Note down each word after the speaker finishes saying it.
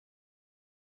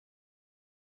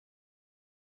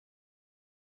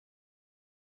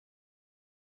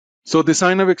So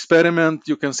design of experiment,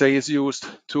 you can say, is used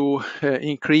to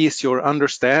increase your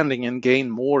understanding and gain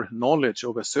more knowledge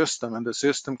of a system. And the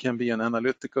system can be an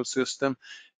analytical system.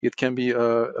 It can be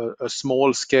a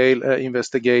small scale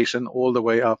investigation all the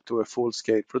way up to a full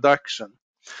scale production.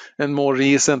 And more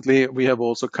recently, we have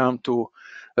also come to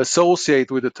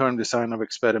associate with the term design of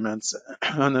experiments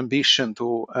an ambition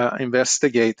to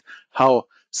investigate how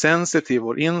sensitive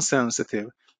or insensitive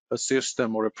a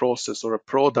system or a process or a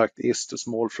product is to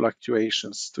small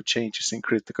fluctuations, to changes in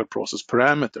critical process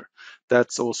parameter.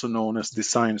 That's also known as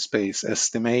design space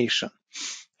estimation.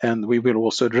 And we will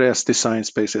also address design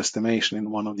space estimation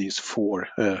in one of these 4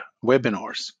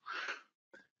 webinars.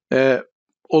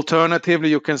 Alternatively,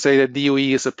 you can say that DOE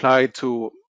is applied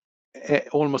to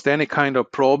almost any kind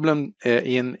of problem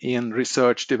in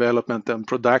research, development, and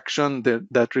production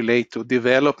that relate to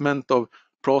development of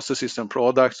processes and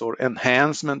products or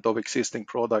enhancement of existing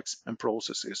products and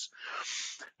processes.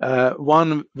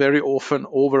 One very often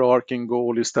overarching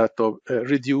goal is that of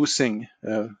reducing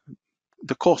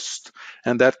the cost,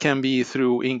 and that can be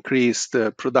through increased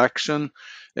production,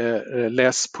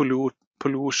 less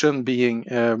pollution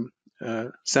being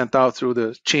sent out through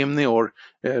the chimney or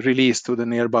released to the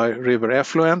nearby river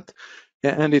effluent.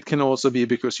 And it can also be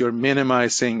because you're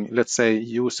minimizing, let's say,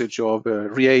 usage of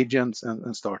reagents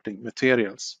and starting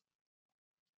materials.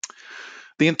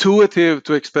 The intuitive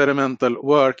to experimental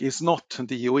work is not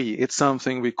DOE, it's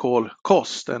something we call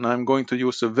cost. And I'm going to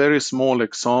use a very small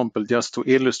example just to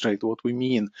illustrate what we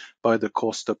mean by the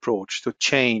cost approach, to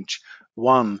change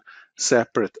one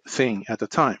separate thing at a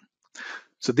time.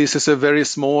 So this is a very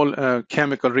small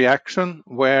chemical reaction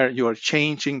where you are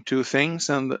changing 2 things,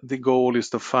 and the goal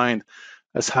is to find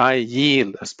as high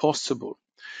yield as possible.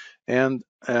 And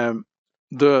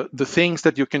the things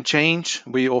that you can change,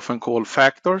 we often call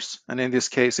factors. And in this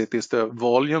case, it is the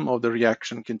volume of the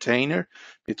reaction container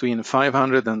between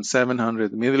 500 and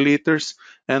 700 milliliters,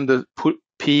 and the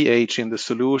pH in the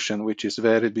solution, which is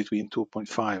varied between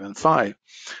 2.5 and 5.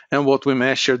 And what we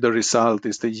measure, the result,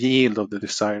 is the yield of the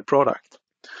desired product.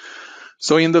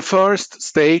 So in the first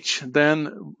stage,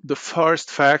 then the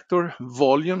first factor,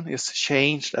 volume, is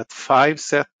changed at 5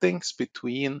 settings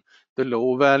between the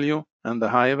low value and the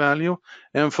high value.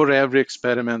 And for every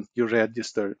experiment, you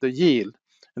register the yield.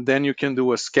 And then you can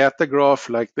do a scatter graph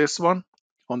like this one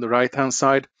on the right-hand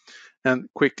side and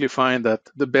quickly find that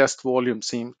the best volume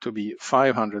seemed to be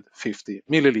 550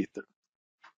 milliliter.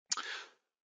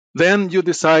 Then you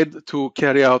decide to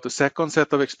carry out a second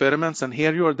set of experiments, and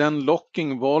here you are then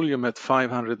locking volume at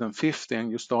 550 and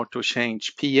you start to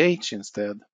change pH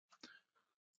instead.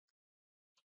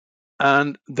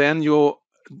 And then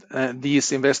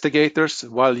these investigators,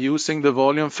 while using the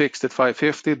volume fixed at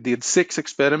 550, did 6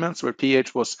 experiments where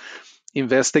pH was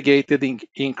investigated in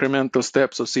incremental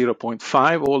steps of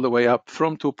 0.5 all the way up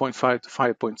from 2.5 to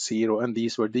 5.0, and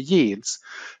these were the yields.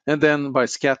 And then by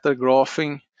scatter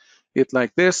graphing it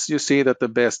like this, you see that the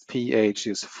best pH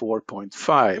is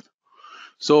 4.5.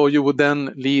 So you would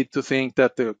then lead to think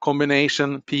that the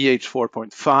combination pH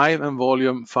 4.5 and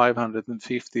volume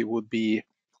 550 would be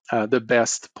the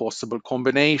best possible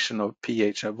combination of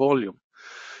pH and volume.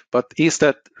 But is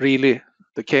that really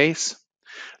the case?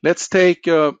 Let's take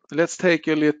a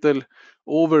little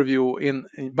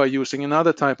overview by using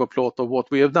another type of plot of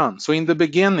what we have done. So in the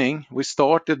beginning, we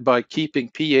started by keeping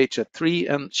pH at 3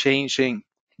 and changing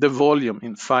the volume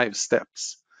in 5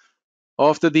 steps.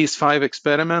 After these 5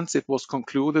 experiments, it was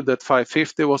concluded that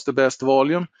 550 was the best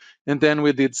volume, and then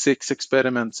we did 6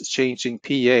 experiments changing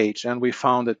pH, and we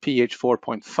found that pH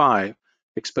 4.5,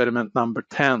 experiment number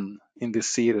 10 in this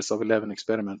series of 11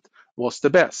 experiments, was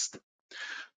the best.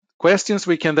 Questions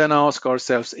we can then ask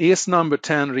ourselves, is number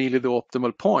 10 really the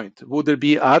optimal point? Would there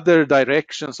be other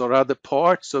directions or other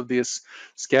parts of this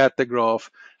scatter graph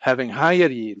having higher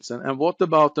yields? And what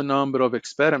about the number of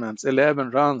experiments? 11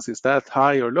 runs, is that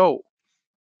high or low?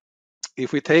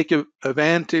 If we take a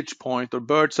vantage point or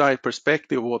bird's eye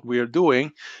perspective of what we are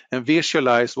doing and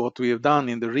visualize what we have done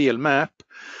in the real map,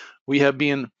 we have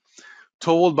been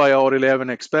told by our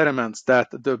 11 experiments that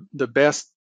the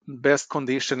best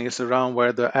condition is around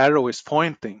where the arrow is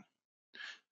pointing.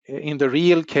 In the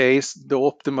real case, the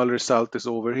optimal result is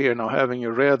over here. Now, having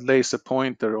a red laser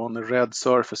pointer on a red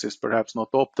surface is perhaps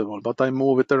not optimal, but I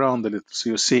move it around a little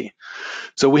so you see.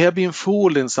 So we have been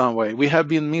fooled in some way. We have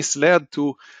been misled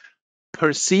to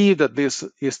perceive that this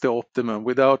is the optimum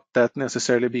without that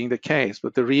necessarily being the case,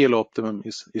 but the real optimum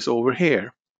is over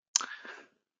here.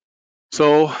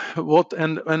 So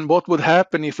what would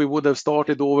happen if we would have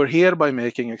started over here by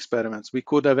making experiments? We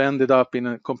could have ended up in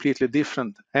a completely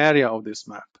different area of this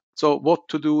map. So what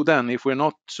to do then? If we're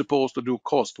not supposed to do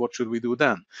cost, what should we do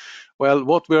then? Well,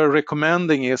 what we're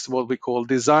recommending is what we call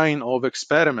design of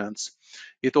experiments.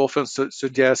 It often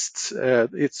suggests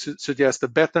a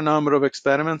better number of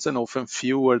experiments and often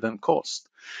fewer than cost.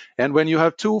 And when you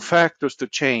have two factors to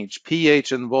change,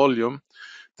 pH and volume,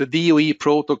 the DOE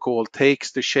protocol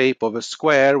takes the shape of a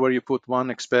square where you put one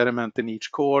experiment in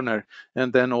each corner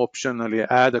and then optionally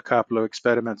add a couple of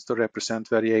experiments to represent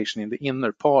variation in the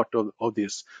inner part of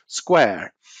this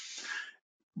square.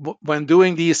 When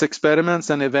doing these experiments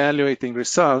and evaluating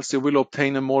results, you will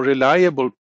obtain a more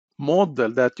reliable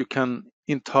model that you can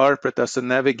interpret as a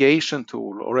navigation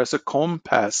tool or as a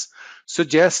compass,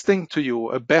 suggesting to you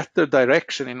a better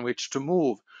direction in which to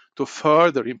move to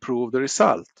further improve the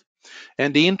result.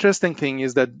 And the interesting thing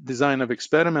is that design of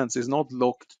experiments is not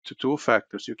locked to 2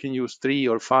 factors. You can use 3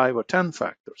 or 5 or 10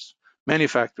 factors. Many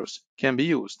factors can be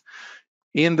used.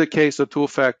 In the case of 2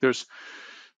 factors,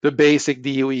 the basic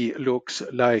DOE looks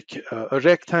like a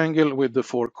rectangle with the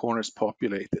 4 corners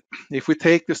populated. If we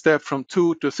take the step from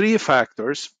 2 to 3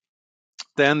 factors,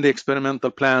 then the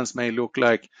experimental plans may look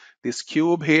like this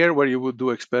cube here, where you would do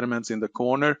experiments in the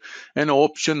corner, and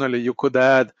optionally you could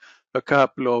add a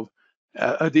couple of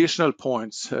additional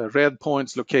points, red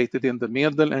points located in the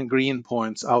middle and green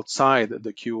points outside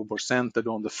the cube or centered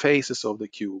on the faces of the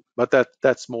cube. But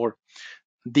that's more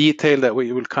detail that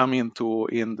we will come into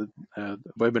in the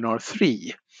webinar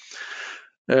 3.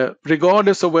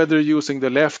 Regardless of whether you're using the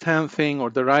left-hand thing or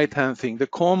the right-hand thing, the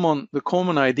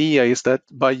common idea is that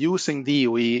by using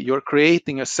DOE, you're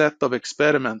creating a set of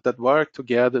experiments that work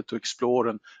together to explore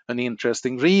an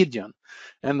interesting region.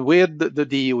 And with the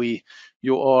DOE,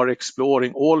 you are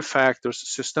exploring all factors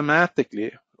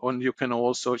systematically, and you can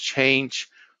also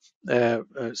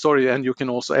and you can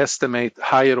also estimate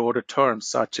higher order terms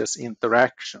such as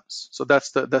interactions. So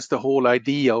that's the whole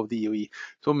idea of DOE,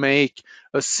 to make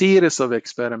a series of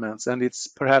experiments, and it's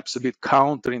perhaps a bit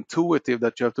counterintuitive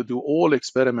that you have to do all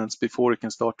experiments before you can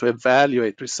start to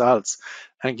evaluate results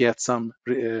and get some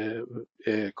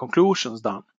conclusions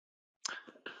done.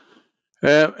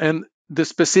 And the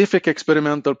specific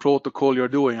experimental protocol you're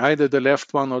doing, either the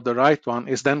left one or the right one,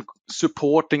 is then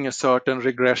supporting a certain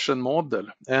regression model.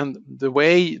 And the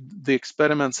way the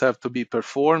experiments have to be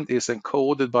performed is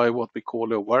encoded by what we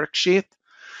call a worksheet.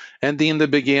 And in the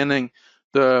beginning,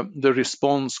 the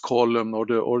response column or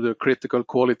the critical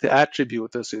quality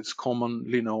attribute, as it's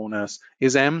commonly known as,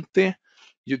 is empty.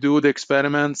 You do the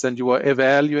experiments and you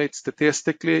evaluate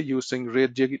statistically using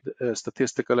rigid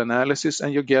statistical analysis,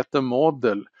 and you get a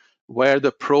model where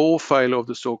the profile of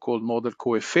the so-called model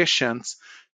coefficients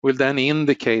will then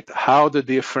indicate how the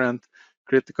different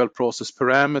critical process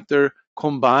parameter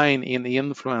combine in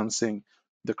influencing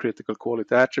the critical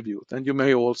quality attribute. And you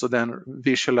may also then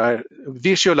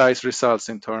visualize results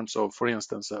in terms of, for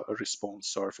instance, a response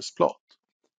surface plot.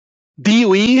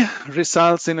 DOE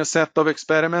results in a set of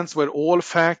experiments where all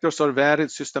factors are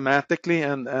varied systematically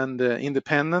and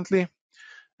independently.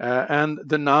 And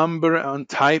the number and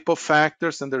type of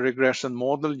factors and the regression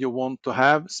model you want to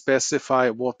have specify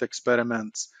what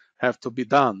experiments have to be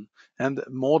done. And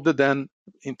MODDE then,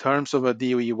 in terms of a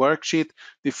DOE worksheet,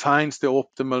 defines the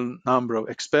optimal number of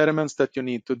experiments that you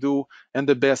need to do and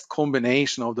the best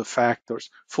combination of the factors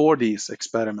for these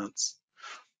experiments.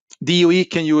 DOE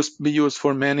can be used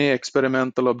for many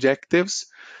experimental objectives: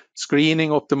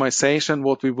 screening, optimization,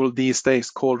 what we will these days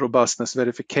call robustness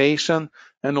verification,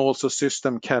 and also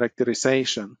system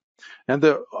characterization. And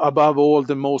above all,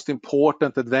 the most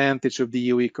important advantage of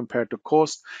DOE compared to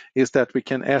cost is that we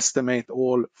can estimate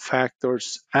all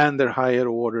factors and their higher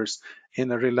orders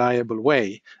in a reliable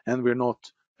way, and we're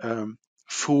not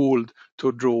fooled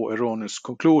to draw erroneous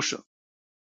conclusions.